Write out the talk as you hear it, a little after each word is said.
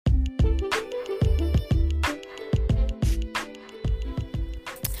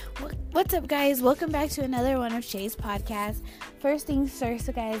What's up, guys? Welcome back to another one of Shay's podcast. First things first,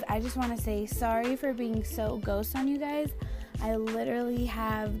 guys, I just want to say sorry for being so ghost on you guys. I literally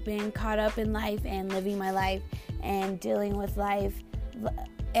have been caught up in life and living my life and dealing with life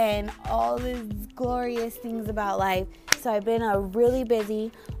and all these glorious things about life. So I've been really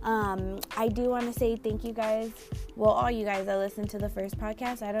busy. I do want to say thank you guys. Well, all you guys that listened to the first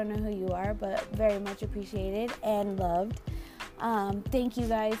podcast. I don't know who you are, but very much appreciated and loved. Thank you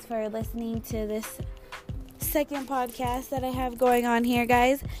guys for listening to this second podcast that I have going on here,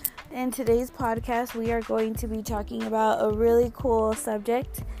 guys. In today's podcast, we are going to be talking about a really cool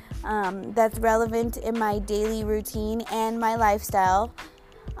subject that's relevant in my daily routine and my lifestyle,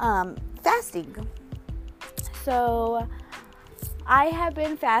 fasting. So I have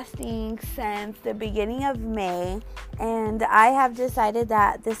been fasting since the beginning of May, and I have decided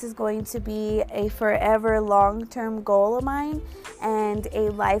that this is going to be a forever long-term goal of mine and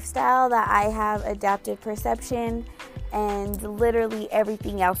a lifestyle that I have adapted perception and literally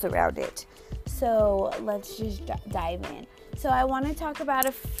everything else around it. So let's just dive in. So I want to talk about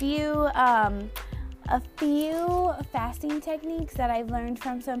a few fasting techniques that I've learned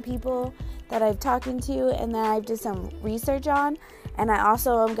from some people that I've talked to and that I've did some research on. And I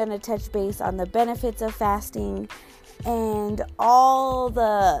also am going to touch base on the benefits of fasting and all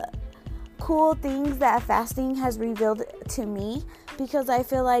the cool things that fasting has revealed to me, because I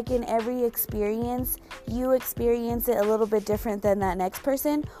feel like in every experience, you experience it a little bit different than that next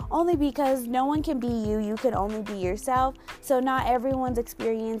person, only because no one can be you, you can only be yourself, so not everyone's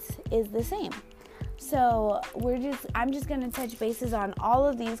experience is the same. So I'm just going to touch bases on all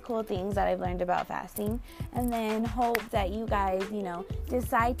of these cool things that I've learned about fasting, and then hope that you guys,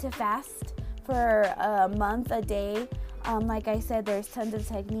 decide to fast for a month, a day. Like I said, there's tons of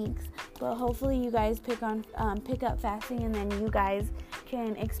techniques, but hopefully you guys pick up fasting, and then you guys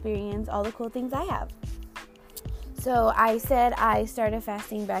can experience all the cool things I have. So I said I started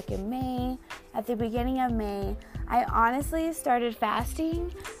fasting back in May. At the beginning of May, I honestly started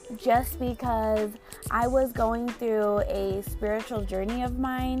fasting just because I was going through a spiritual journey of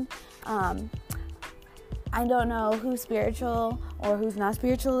mine. I don't know who's spiritual or who's not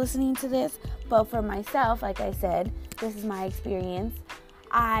spiritual listening to this, but for myself, like I said, this is my experience.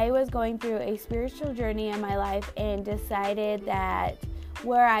 I was going through a spiritual journey in my life and decided that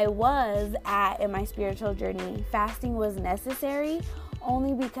where I was at in my spiritual journey, fasting was necessary,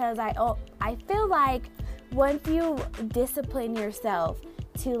 only because I feel like once you discipline yourself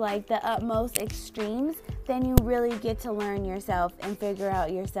to like the utmost extremes, then you really get to learn yourself and figure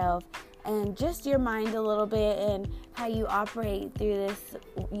out yourself and just your mind a little bit and how you operate through this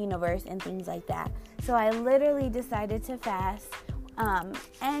universe and things like that. So I literally decided to fast.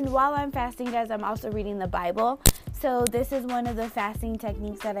 And while I'm fasting, guys, I'm also reading the Bible. So this is one of the fasting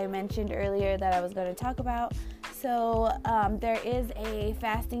techniques that I mentioned earlier that I was going to talk about. So there is a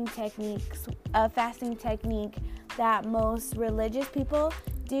fasting technique that most religious people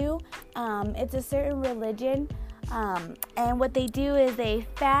do. It's a certain religion, and what they do is they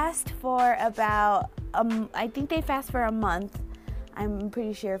fast for about I think they fast for a month. I'm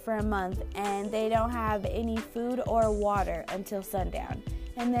pretty sure for a month, and they don't have any food or water until sundown.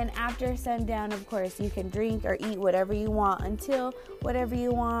 And then after sundown, of course, you can drink or eat whatever you want until you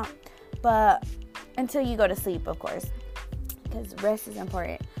go to sleep, of course, because rest is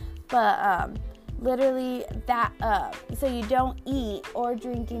important. But literally that so you don't eat or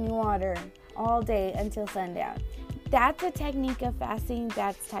drink any water all day until sundown. That's a technique of fasting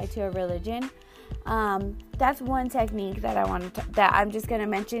that's tied to a religion. That's one technique that that I'm just going to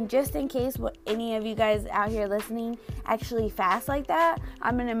mention just in case any of you guys out here listening actually fast like that.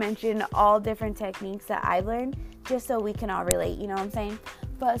 I'm going to mention all different techniques that I've learned just so we can all relate, you know what I'm saying?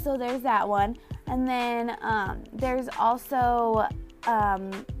 But so there's that one. And then there's also a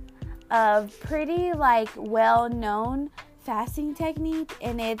pretty well-known fasting technique,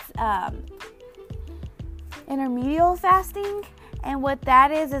 and it's intermediate fasting. And what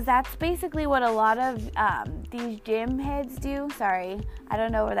that is that's basically what a lot of these gym heads do. Sorry, I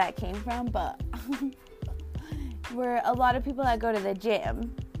don't know where that came from, but where a lot of people that go to the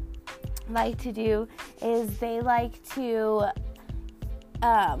gym like to do is they like to,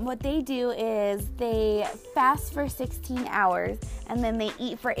 what they do is they fast for 16 hours and then they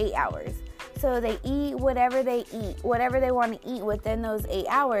eat for 8 hours. So they eat whatever they want to eat within those 8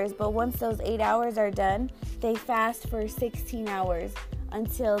 hours. But once those 8 hours are done, they fast for 16 hours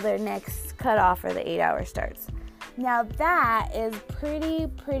until their next cutoff for the 8 hour starts. Now that is pretty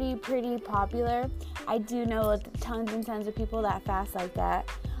popular. I do know tons and tons of people that fast like that.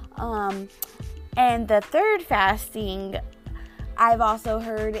 And the third fasting I've also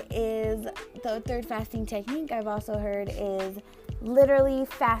heard is the third fasting technique I've also heard is literally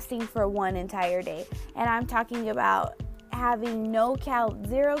fasting for one entire day. And I'm talking about having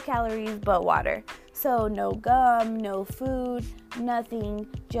zero calories but water. So no gum, no food, nothing,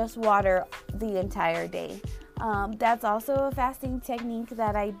 just water the entire day. That's also a fasting technique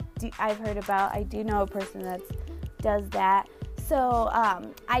that I've heard about. I do know a person that does that. So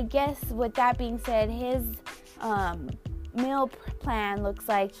I guess with that being said, his meal plan looks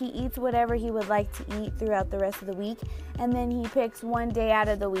like he eats whatever he would like to eat throughout the rest of the week, and then he picks one day out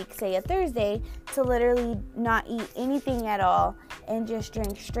of the week, say a Thursday, to literally not eat anything at all and just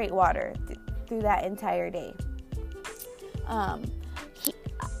drink straight water through that entire day.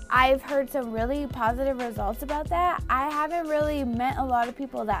 I've heard some really positive results about that. I haven't really met a lot of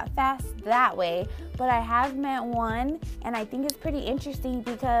people that fast that way, but I have met one, and I think it's pretty interesting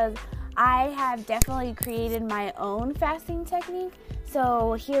because I have definitely created my own fasting technique.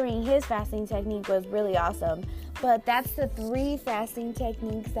 So hearing his fasting technique was really awesome. But that's the 3 fasting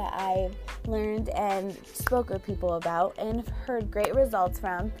techniques that I've learned and spoke with people about and heard great results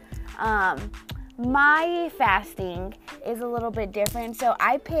from. My fasting is a little bit different. So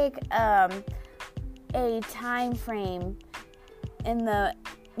I pick a time frame in the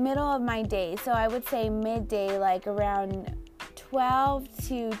middle of my day. So I would say midday, like around 12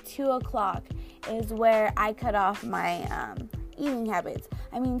 to 2 o'clock is where I cut off my eating habits.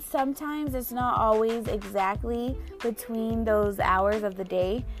 I mean, sometimes it's not always exactly between those hours of the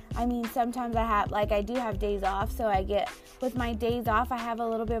day. I mean, sometimes I do have days off, so with my days off, I have a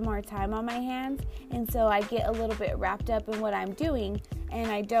little bit more time on my hands, and so I get a little bit wrapped up in what I'm doing,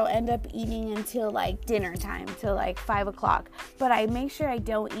 and I don't end up eating until like dinner time, till like 5 o'clock. But I make sure I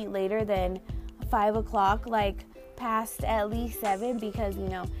don't eat later than 5 o'clock, like past at least 7, because,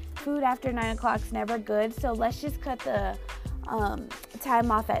 food after 9 o'clock is never good. So let's just cut the time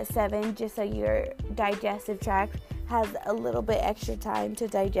off at 7, just so your digestive tract has a little bit extra time to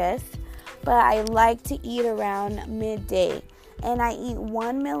digest. But I like to eat around midday, and I eat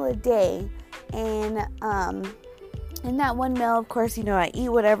 1 meal a day. And in that 1 meal, of course, I eat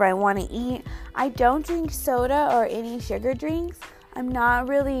whatever I want to eat. I don't drink soda or any sugar drinks. I'm not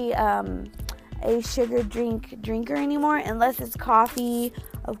really a sugar drinker anymore, unless it's coffee,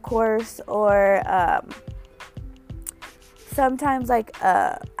 of course, or sometimes like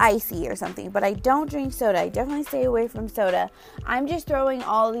icy or something. But I don't drink soda. I definitely stay away from soda. I'm just throwing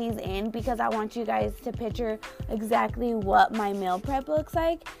all these in because I want you guys to picture exactly what my meal prep looks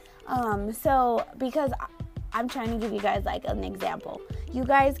like. So because I'm trying to give you guys like an example. You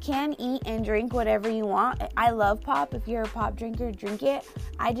guys can eat and drink whatever you want. I love pop. If you're a pop drinker, drink it.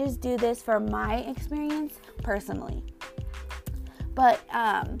 I just do this for my experience personally. But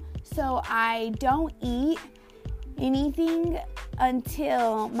so I don't eat anything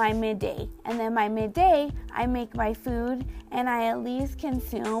until my midday. And then my midday, I make my food and I at least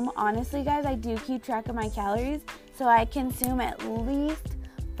consume, honestly guys, I do keep track of my calories. So I consume at least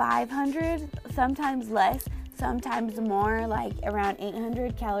 500, sometimes less, sometimes more, like around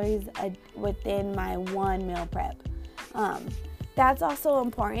 800 calories within my 1 meal prep. That's also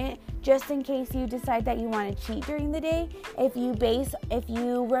important, just in case you decide that you want to cheat during the day. If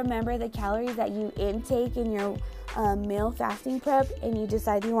you remember the calories that you intake in your meal fasting prep and you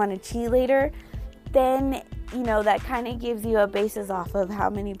decide you want to cheat later, then that kind of gives you a basis off of how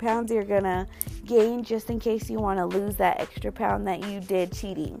many pounds you're gonna gain, just in case you want to lose that extra pound that you did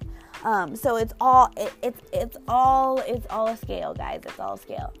cheating. So it's all a scale, guys. It's all a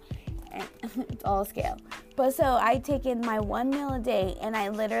scale. It's all a scale. But so I take in my 1 meal a day, and I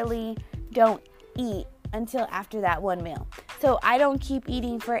literally don't eat until after that 1 meal. So I don't keep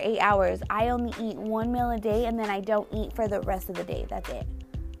eating for 8 hours. I only eat 1 meal a day, and then I don't eat for the rest of the day. That's it.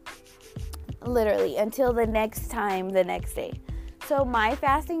 Literally until the next day. So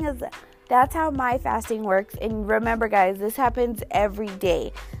that's how my fasting works. And remember, guys, this happens every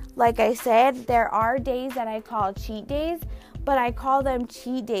day. Like I said, there are days that I call cheat days, but I call them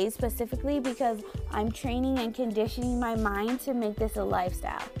cheat days specifically because I'm training and conditioning my mind to make this a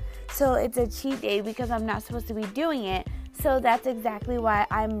lifestyle. So it's a cheat day because I'm not supposed to be doing it. So that's exactly why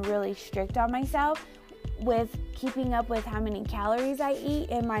I'm really strict on myself with keeping up with how many calories I eat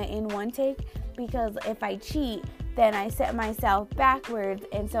in one take, because if I cheat, then I set myself backwards,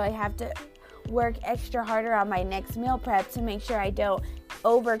 and so I have to work extra harder on my next meal prep to make sure I don't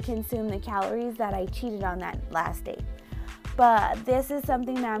overconsume the calories that I cheated on that last day. But this is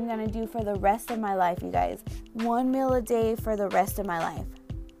something that I'm going to do for the rest of my life, you guys. 1 meal a day for the rest of my life.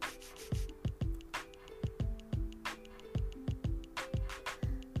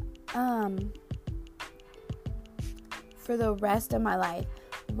 for the rest of my life.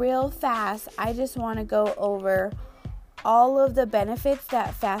 Real fast, I just want to go over all of the benefits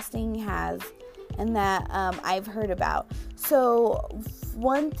that fasting has and that I've heard about. So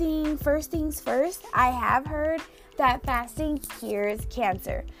first things first, I have heard that fasting cures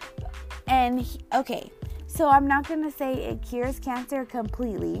cancer. And okay, so I'm not going to say it cures cancer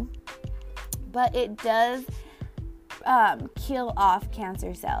completely, but it does kill off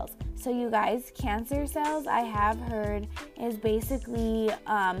cancer cells. So you guys, cancer cells, I have heard, is basically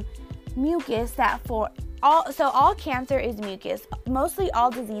mucus that all cancer is mucus. Mostly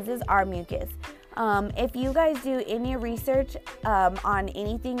all diseases are mucus. If you guys do any research on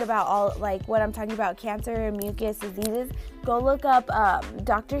anything about all, like what I'm talking about, cancer and mucus diseases, go look up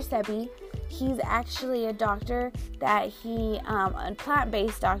Dr. Sebi. He's actually a doctor a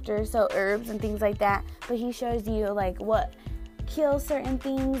plant-based doctor, so herbs and things like that. But he shows you like what kills certain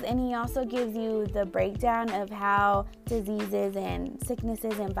things, and he also gives you the breakdown of how diseases and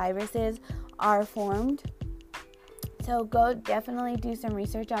sicknesses and viruses are formed. So go definitely do some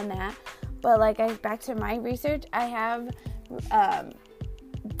research on that. But back to my research, I have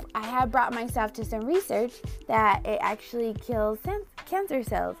brought myself to some research that it actually kills cancer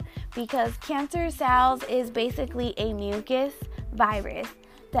cells, because cancer cells is basically a mucus virus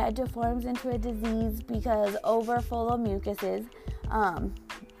that deforms into a disease because full of mucuses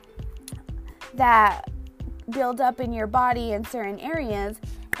that build up in your body in certain areas.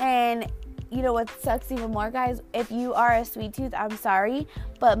 And you know what sucks even more, guys? If you are a sweet tooth, I'm sorry,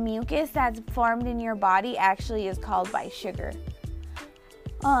 but mucus that's formed in your body actually is called by sugar.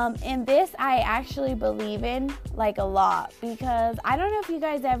 And this I actually believe in a lot, because I don't know if you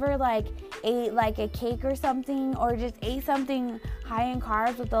guys ever ate a cake or something, or just ate something high in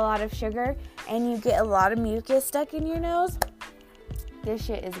carbs with a lot of sugar and you get a lot of mucus stuck in your nose. This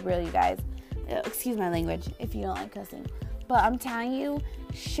shit is real, you guys. Excuse my language if you don't like cussing. But I'm telling you,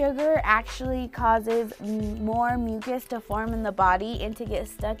 sugar actually causes more mucus to form in the body and to get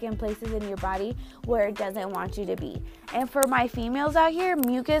stuck in places in your body where it doesn't want you to be. And for my females out here,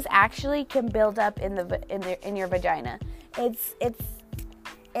 mucus actually can build up in your vagina. It's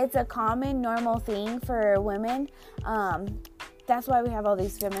a common, normal thing for women. That's why we have all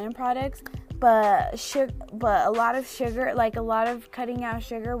these feminine products. But a lot of sugar, a lot of cutting out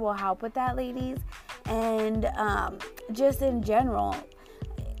sugar, will help with that, ladies. And just in general,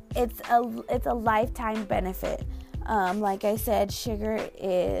 it's a lifetime benefit. Like I said, sugar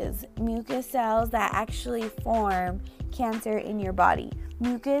is mucus cells that actually form cancer in your body.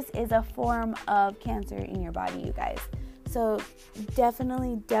 Mucus is a form of cancer in your body, you guys. So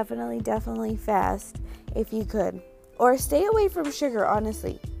definitely fast if you could, or stay away from sugar,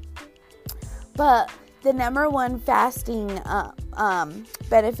 honestly. But the number one fasting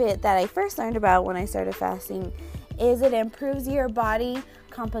benefit that I first learned about when I started fasting is it improves your body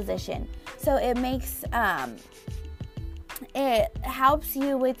composition. So it makes it helps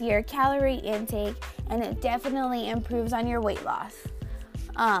you with your calorie intake, and it definitely improves on your weight loss.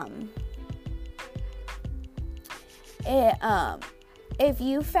 If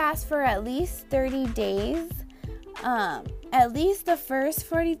you fast for at least 30 days, at least the first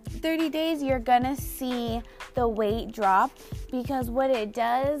 30 days, you're gonna see the weight drop, because what it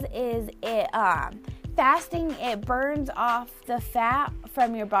does is fasting, it burns off the fat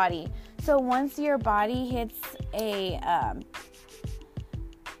from your body. So once your body hits a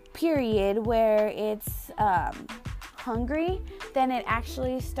period where it's hungry, then it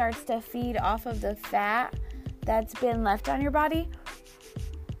actually starts to feed off of the fat that's been left on your body.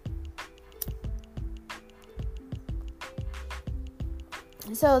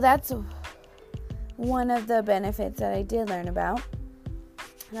 So that's one of the benefits that I did learn about.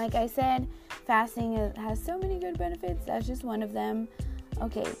 Like I said, fasting has so many good benefits. That's just one of them.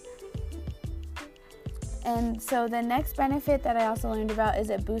 Okay. And so the next benefit that I also learned about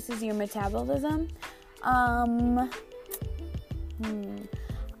is it boosts your metabolism. I'm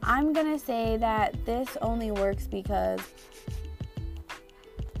going to say that this only works because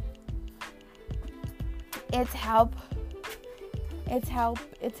it's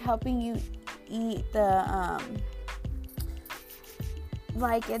helping you eat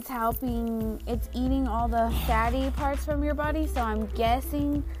it's eating all the fatty parts from your body. So I'm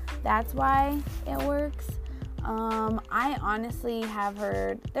guessing that's why it works. I honestly have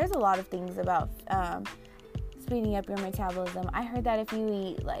heard there's a lot of things about speeding up your metabolism. I heard that if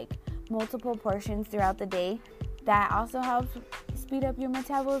you eat multiple portions throughout the day, that also helps speed up your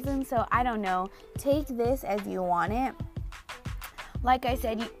metabolism. So I don't know. Take this as you want it. Like I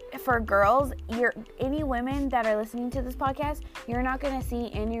said, for girls, any women that are listening to this podcast, you're not going to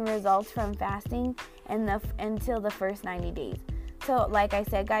see any results from fasting until the first 90 days. So like I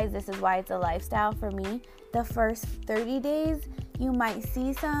said, guys, this is why it's a lifestyle for me. The first 30 days, you might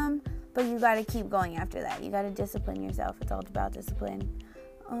see some, but you got to keep going after that. You got to discipline yourself. It's all about discipline.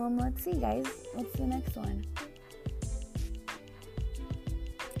 Let's see, guys. What's the next one?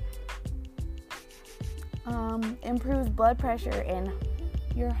 Improves blood pressure and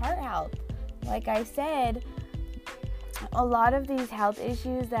your heart health. Like I said, a lot of these health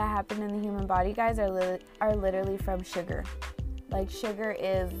issues that happen in the human body, guys, are literally from sugar. Like, sugar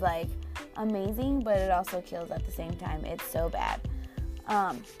is like amazing, but it also kills at the same time. It's so bad.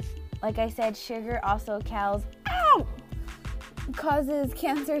 Like I said, sugar also causes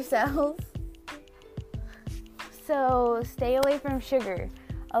cancer cells. So stay away from sugar.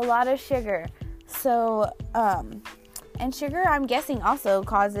 A lot of sugar. So, and sugar, I'm guessing, also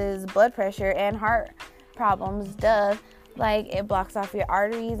causes blood pressure and heart problems. Duh. Like, it blocks off your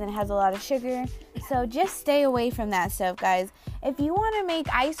arteries and has a lot of sugar. So just stay away from that stuff, guys. If you want to make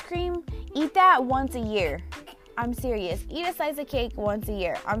ice cream, eat that once a year. I'm serious. Eat a slice of cake once a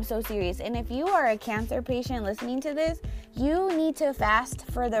year. I'm so serious. And if you are a cancer patient listening to this, you need to fast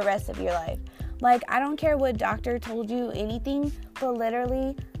for the rest of your life. Like, I don't care what doctor told you anything, but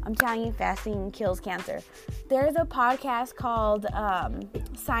literally, I'm telling you, fasting kills cancer. There's a podcast called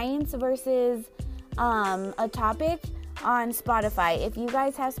Science versus a Topic on Spotify. If you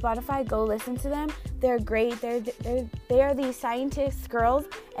guys have Spotify, go listen to them. They're great. They are these scientist girls,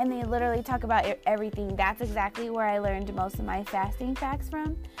 and they literally talk about everything. That's exactly where I learned most of my fasting facts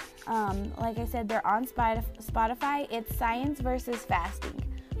from. Like I said, they're on Spotify. It's Science versus Fasting.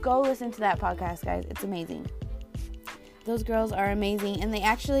 Go listen to that podcast, guys. It's amazing. Those girls are amazing, and they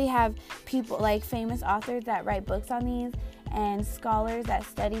actually have people like famous authors that write books on these and scholars that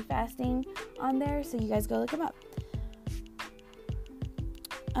study fasting on there, so you guys go look them up.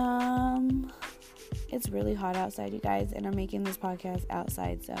 It's really hot outside, you guys, and I'm making this podcast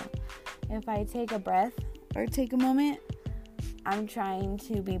outside, so if I take a breath or take a moment, I'm trying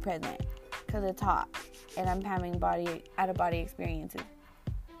to be present because it's hot and I'm having out-of-body experiences.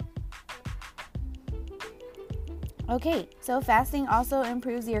 Okay, so fasting also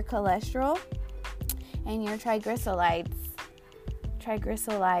improves your cholesterol and your triglyceride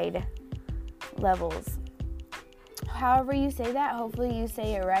levels. However you say that, hopefully you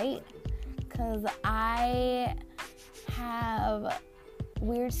say it right, because I have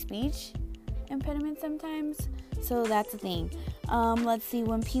weird speech impediments sometimes, so that's the thing. Let's see,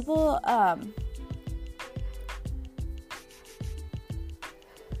 when people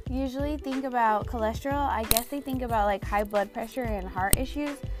usually think about cholesterol, I guess they think about like high blood pressure and heart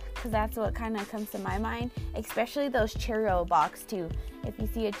issues, because that's what kind of comes to my mind, especially those Cheerio box too. If you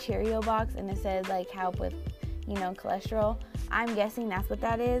see a Cheerio box and it says like help with, cholesterol, I'm guessing that's what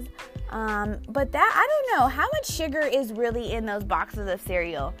that is. But that, I don't know how much sugar is really in those boxes of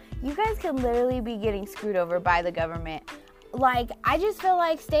cereal. You guys can literally be getting screwed over by the government. Like, I just feel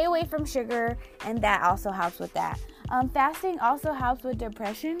like stay away from sugar, and that also helps with that. Fasting also helps with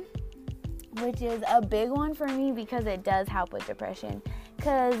depression, which is a big one for me because it does help with depression,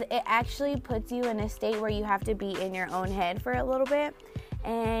 because it actually puts you in a state where you have to be in your own head for a little bit,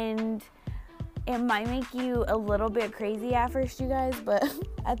 and it might make you a little bit crazy at first, you guys, but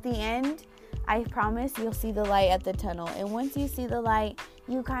at the end, I promise you'll see the light at the tunnel. And once you see the light,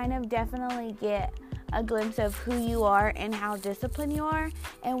 you kind of definitely get a glimpse of who you are and how disciplined you are.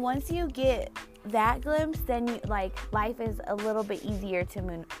 And once you get that glimpse, then life is a little bit easier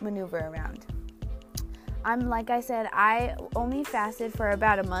to maneuver around. Like I said, I only fasted for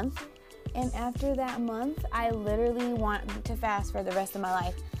about a month. And after that month, I literally want to fast for the rest of my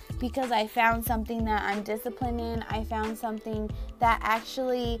life, because I found something that I'm disciplined in. I found something that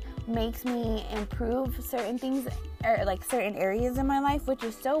actually makes me improve certain things, or like certain areas in my life, which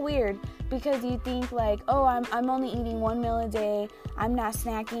is so weird, because you think like, oh, I'm only eating one meal a day. I'm not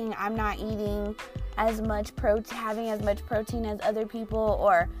snacking. I'm not eating as much having as much protein as other people,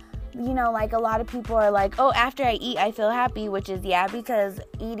 or like a lot of people are like, oh, after I eat, I feel happy, which is, yeah, because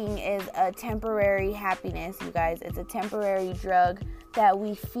eating is a temporary happiness, you guys. It's a temporary drug that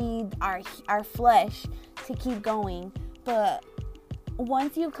we feed our flesh to keep going. But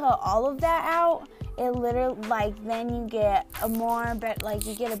once you cut all of that out, it literally, then you get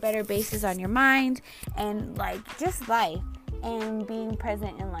you get a better basis on your mind and just life and being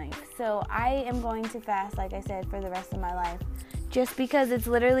present in life. So I am going to fast, like I said, for the rest of my life, just because it's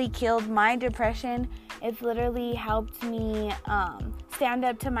literally killed my depression. It's literally helped me stand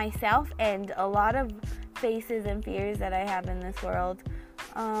up to myself and a lot of faces and fears that I have in this world.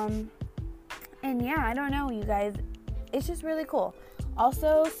 And yeah, I don't know, you guys. It's just really cool.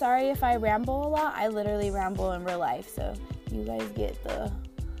 Also, sorry if I ramble a lot. I literally ramble in real life, so you guys get the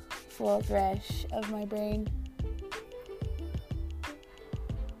full thresh of my brain.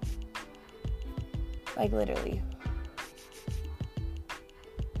 Like, literally.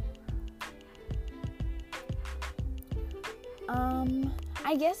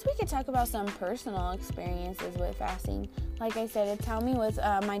 I guess we could talk about some personal experiences with fasting. Like I said, it's helped me with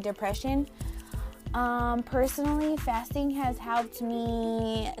my depression. Personally, fasting has helped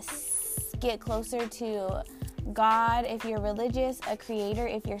me get closer to God if you're religious, a creator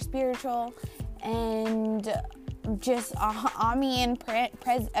if you're spiritual, and just omniscient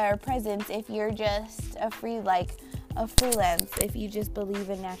presence if you're just a freelance, if you just believe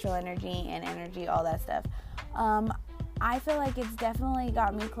in natural energy and energy, all that stuff. I feel like it's definitely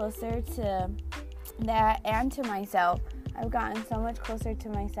got me closer to that and to myself. I've gotten so much closer to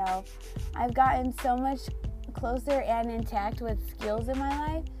myself. I've gotten so much closer and intact with skills in my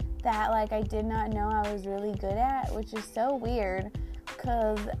life that like I did not know I was really good at, which is so weird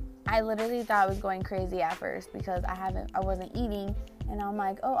because I literally thought I was going crazy at first because I wasn't eating, and I'm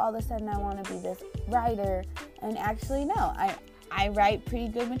like, oh, all of a sudden I want to be this writer, and actually no, I write pretty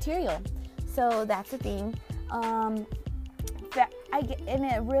good material. So that's the thing.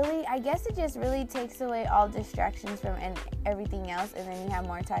 I guess it just really takes away all distractions from everything else, and then you have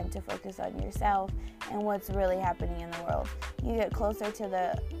more time to focus on yourself and what's really happening in the world. You get closer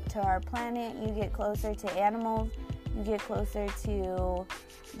to our planet, you get closer to animals, you get closer to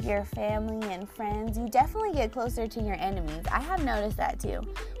your family and friends. You definitely get closer to your enemies. I have noticed that too.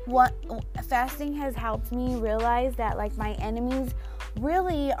 Fasting has helped me realize that like my enemies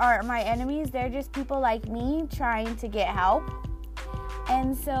really aren't my enemies. They're just people like me trying to get help.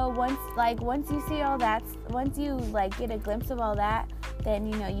 And so once you see all that, once you like get a glimpse of all that, then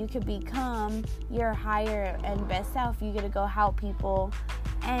you could become your higher and best self. You get to go help people,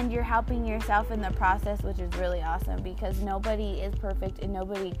 and you're helping yourself in the process, which is really awesome because nobody is perfect and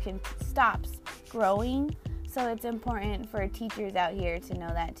nobody stops growing. So it's important for teachers out here to know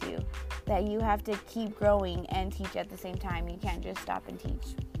that too, that you have to keep growing and teach at the same time. You can't just stop and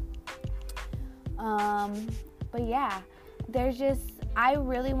teach. But yeah, I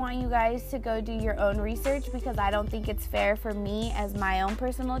really want you guys to go do your own research because I don't think it's fair for me as my own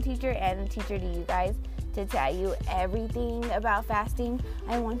personal teacher and a teacher to you guys to tell you everything about fasting.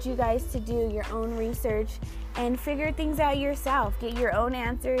 I want you guys to do your own research and figure things out yourself. Get your own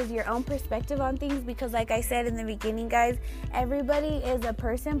answers, your own perspective on things, because like I said in the beginning, guys, everybody is a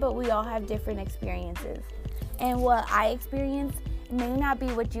person, but we all have different experiences. And what I experience may not be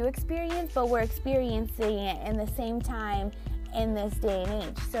what you experience, but we're experiencing it in the same time in this day and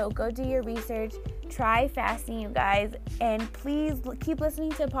age. So go do your research, try fasting, you guys, and please keep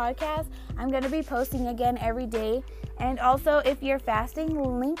listening to podcasts. I'm going to be posting again every day. And also, if you're fasting,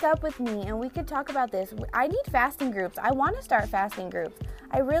 link up with me and we could talk about this. I need fasting groups. I want to start fasting groups.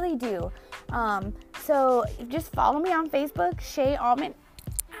 I really do. So just follow me on Facebook, Shay Almond.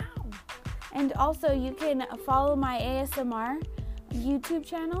 Ow. And also, you can follow my ASMR YouTube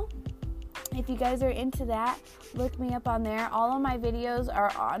channel. If you guys are into that, look me up on there. All of my videos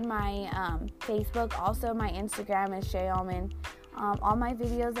are on my Facebook. Also, my Instagram is Shay Almond. All my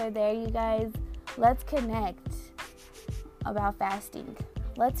videos are there, you guys. Let's connect about fasting.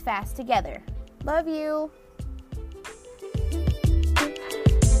 Let's fast together. Love you.